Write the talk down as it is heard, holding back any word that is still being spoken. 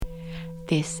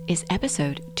This is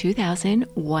episode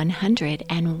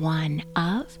 2101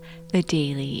 of the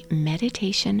Daily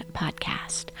Meditation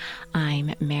Podcast.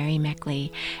 I'm Mary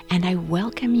Meckley, and I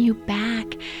welcome you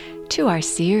back to our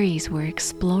series we're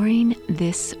exploring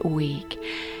this week.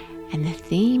 And the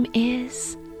theme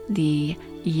is the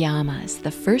yamas.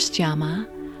 The first yama,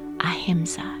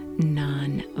 ahimsa,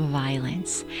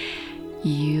 non-violence.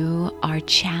 You are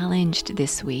challenged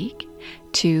this week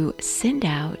to send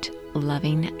out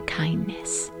loving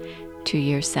kindness to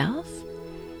yourself,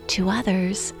 to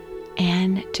others,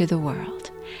 and to the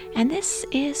world. And this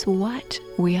is what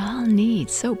we all need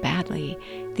so badly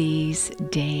these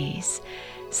days.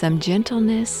 Some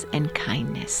gentleness and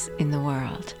kindness in the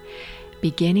world,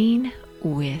 beginning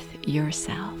with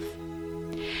yourself.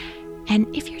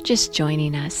 And if you're just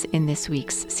joining us in this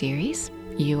week's series,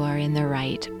 you are in the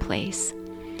right place.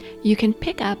 You can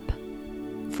pick up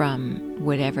from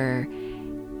whatever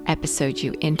episode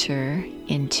you enter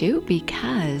into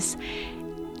because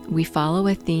we follow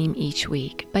a theme each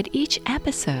week, but each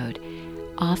episode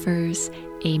offers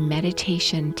a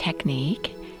meditation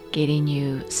technique, getting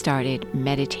you started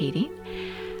meditating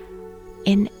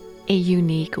in a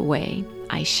unique way.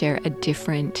 I share a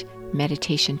different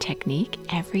meditation technique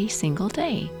every single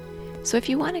day. So if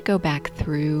you want to go back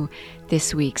through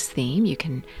this week's theme, you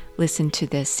can listen to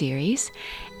this series.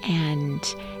 And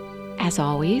as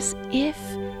always, if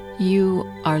you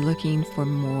are looking for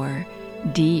more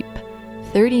deep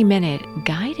 30-minute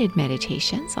guided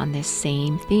meditations on this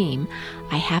same theme,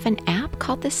 I have an app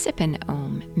called the Sip and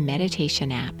Om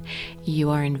meditation app.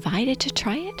 You are invited to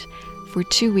try it for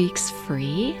 2 weeks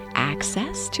free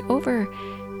access to over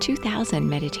 2,000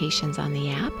 meditations on the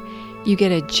app. You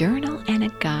get a journal and a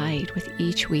guide with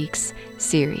each week's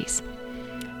series.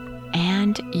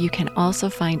 And you can also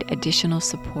find additional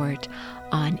support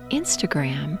on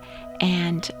Instagram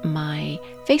and my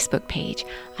Facebook page.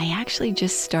 I actually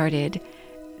just started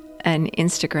an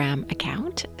Instagram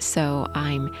account, so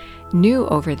I'm new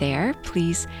over there.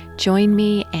 Please join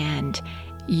me and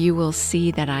you will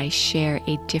see that I share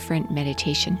a different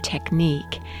meditation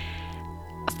technique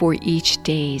for each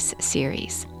day's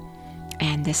series.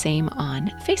 And the same on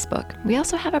Facebook. We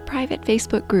also have a private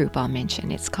Facebook group I'll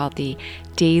mention. It's called the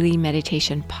Daily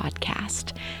Meditation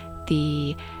Podcast.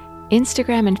 The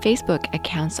Instagram and Facebook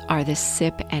accounts are the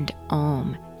Sip and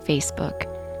Om Facebook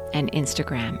and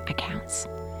Instagram accounts.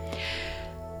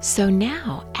 So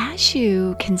now, as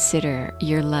you consider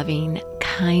your loving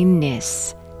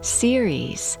kindness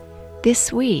series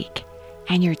this week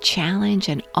and your challenge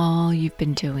and all you've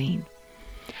been doing,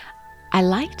 I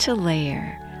like to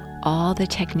layer all the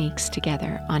techniques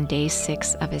together on day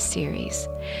 6 of a series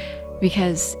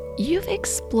because you've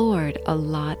explored a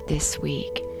lot this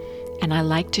week, and I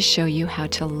like to show you how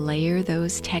to layer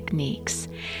those techniques.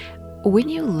 When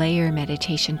you layer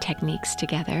meditation techniques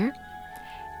together,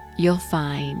 you'll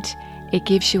find it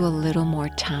gives you a little more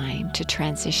time to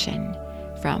transition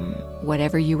from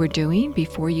whatever you were doing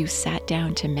before you sat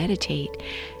down to meditate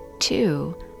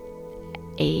to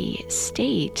a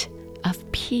state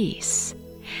of peace.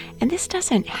 And this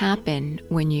doesn't happen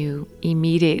when you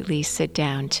immediately sit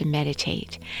down to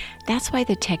meditate. That's why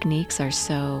the techniques are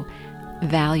so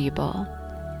valuable.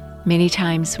 Many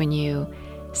times when you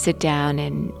sit down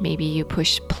and maybe you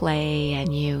push play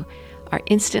and you are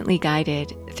instantly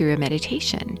guided through a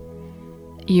meditation,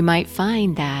 you might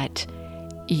find that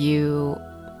you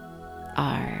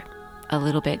are a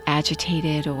little bit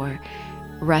agitated or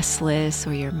restless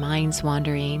or your mind's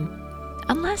wandering,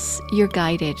 unless you're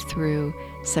guided through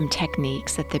some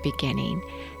techniques at the beginning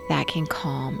that can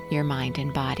calm your mind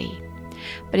and body.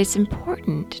 But it's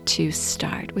important to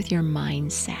start with your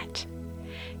mindset,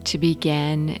 to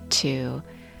begin to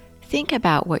think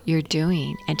about what you're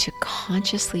doing and to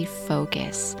consciously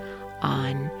focus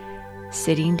on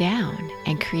sitting down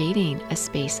and creating a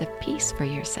space of peace for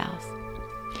yourself.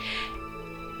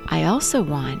 I also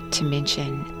want to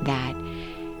mention that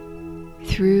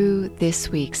through this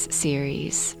week's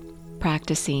series,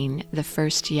 practicing the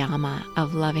first yama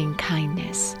of loving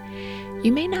kindness,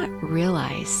 you may not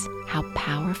realize how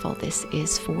powerful this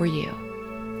is for you,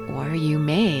 or you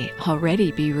may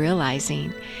already be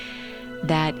realizing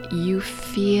that you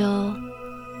feel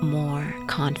more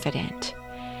confident.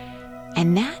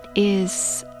 And that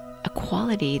is a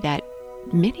quality that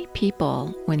many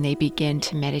people, when they begin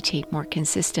to meditate more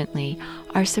consistently,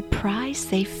 are surprised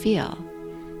they feel.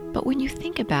 But when you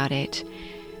think about it,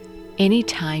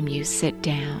 anytime you sit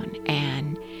down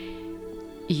and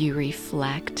you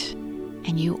reflect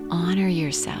and you honor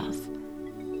yourself,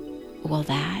 well,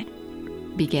 that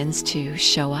begins to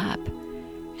show up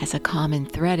as a common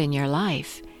thread in your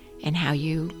life and how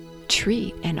you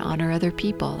treat and honor other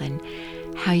people, and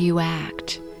how you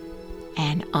act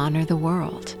and honor the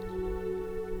world.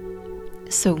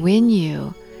 So when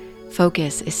you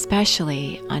focus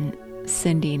especially on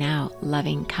sending out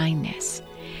loving kindness,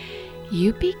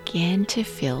 you begin to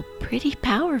feel pretty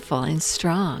powerful and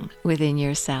strong within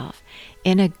yourself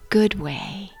in a good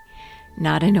way,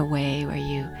 not in a way where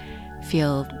you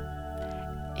feel,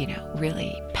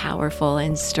 really powerful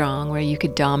and strong, where you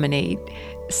could dominate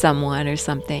someone or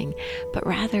something, but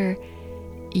rather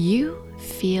you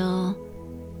feel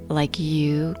like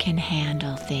you can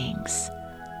handle things,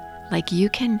 like you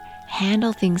can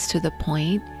handle things to the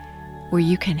point where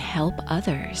you can help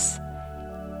others.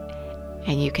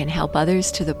 And you can help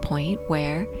others to the point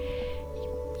where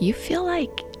you feel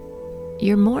like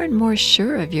you're more and more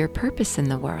sure of your purpose in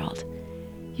the world.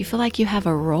 You feel like you have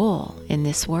a role in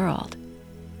this world.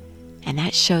 And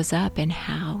that shows up in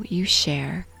how you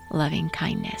share loving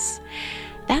kindness.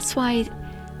 That's why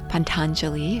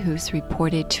Patanjali, who's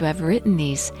reported to have written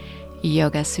these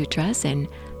Yoga Sutras in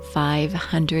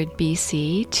 500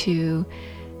 BC to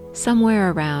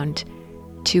somewhere around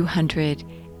 200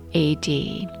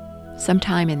 AD,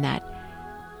 sometime in that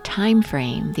time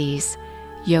frame, these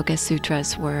Yoga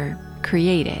Sutras were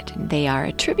created. They are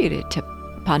attributed to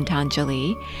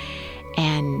Patanjali,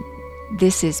 and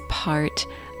this is part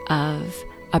of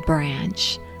a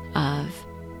branch of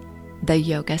the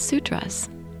Yoga Sutras,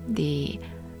 the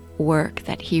work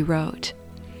that he wrote,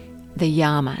 the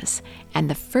yamas. And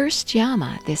the first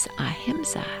yama, this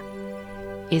ahimsa,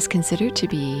 is considered to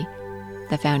be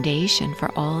the foundation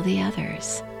for all the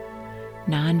others,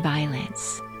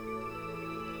 nonviolence.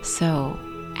 So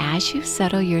as you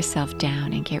settle yourself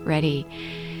down and get ready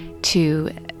to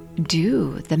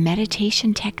do the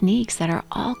meditation techniques that are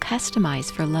all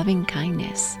customized for loving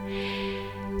kindness,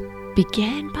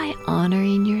 begin by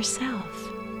honoring yourself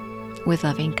with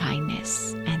loving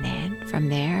kindness, and then from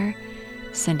there,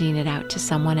 sending it out to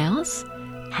someone else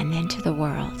and then to the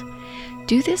world.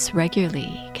 Do this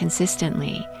regularly,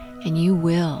 consistently, and you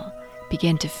will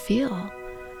begin to feel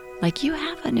like you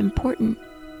have an important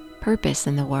purpose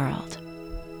in the world.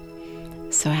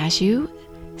 So as you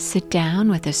sit down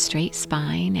with a straight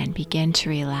spine and begin to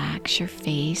relax your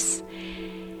face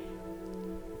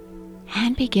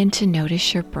and begin to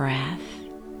notice your breath,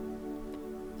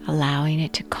 allowing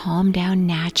it to calm down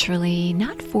naturally,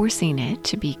 not forcing it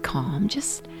to be calm,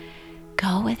 just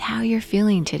go with how you're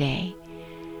feeling today.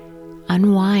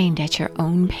 Unwind at your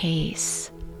own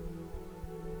pace.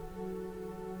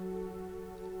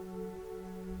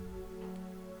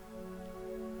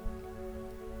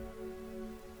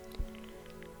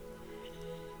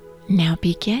 Now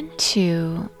begin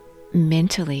to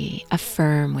mentally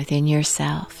affirm within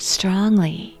yourself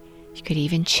strongly. You could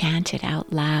even chant it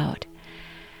out loud.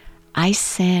 I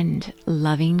send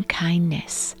loving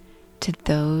kindness to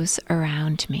those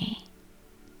around me.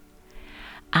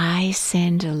 I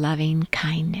send loving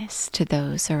kindness to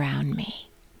those around me.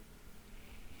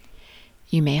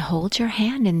 You may hold your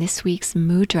hand in this week's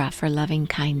mudra for loving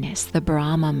kindness, the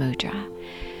Brahma mudra,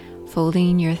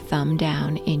 folding your thumb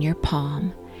down in your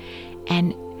palm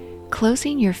and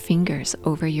closing your fingers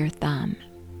over your thumb,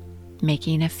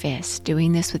 making a fist,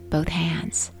 doing this with both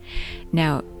hands.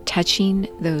 Now, touching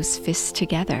those fists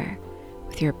together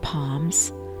with your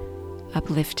palms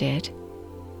uplifted,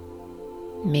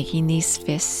 making these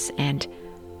fists and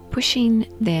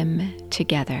pushing them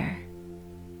together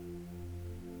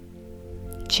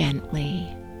gently.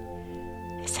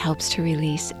 This helps to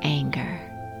release anger.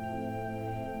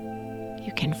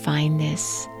 You can find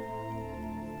this,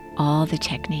 all the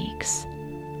techniques,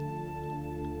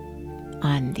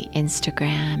 on the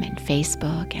Instagram and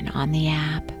Facebook and on the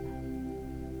app.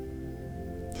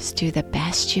 Just do the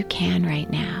best you can right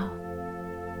now.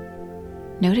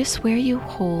 Notice where you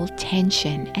hold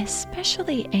tension,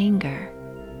 especially anger.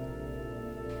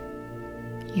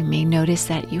 You may notice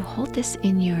that you hold this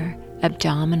in your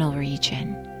abdominal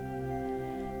region.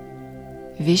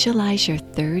 Visualize your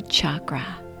third chakra,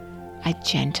 a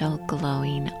gentle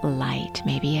glowing light,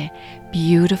 maybe a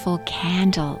beautiful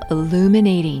candle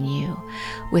illuminating you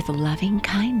with loving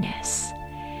kindness.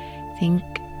 Think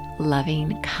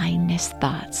loving kindness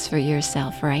thoughts for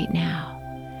yourself right now.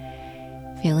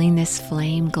 Feeling this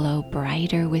flame glow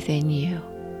brighter within you.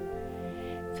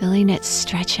 Feeling it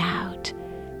stretch out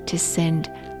to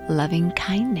send loving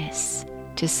kindness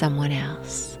to someone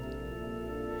else.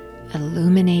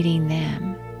 Illuminating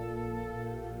them.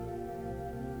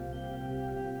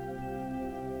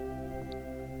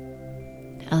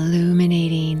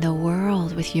 Illuminating the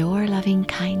world with your loving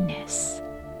kindness.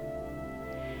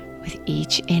 With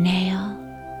each inhale,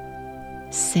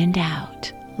 send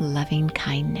out loving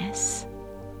kindness.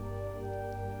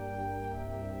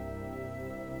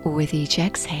 With each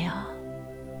exhale,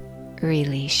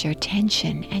 release your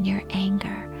tension and your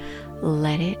anger.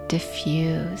 Let it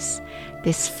diffuse.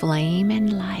 This flame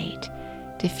and light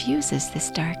diffuses this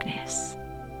darkness,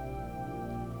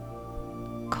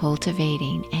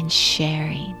 cultivating and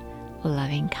sharing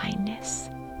loving kindness.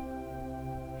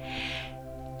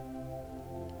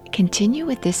 Continue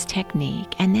with this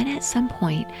technique, and then at some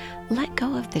point, let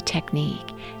go of the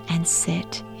technique and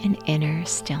sit in inner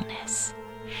stillness.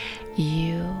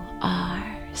 You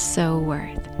are so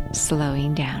worth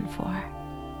slowing down for.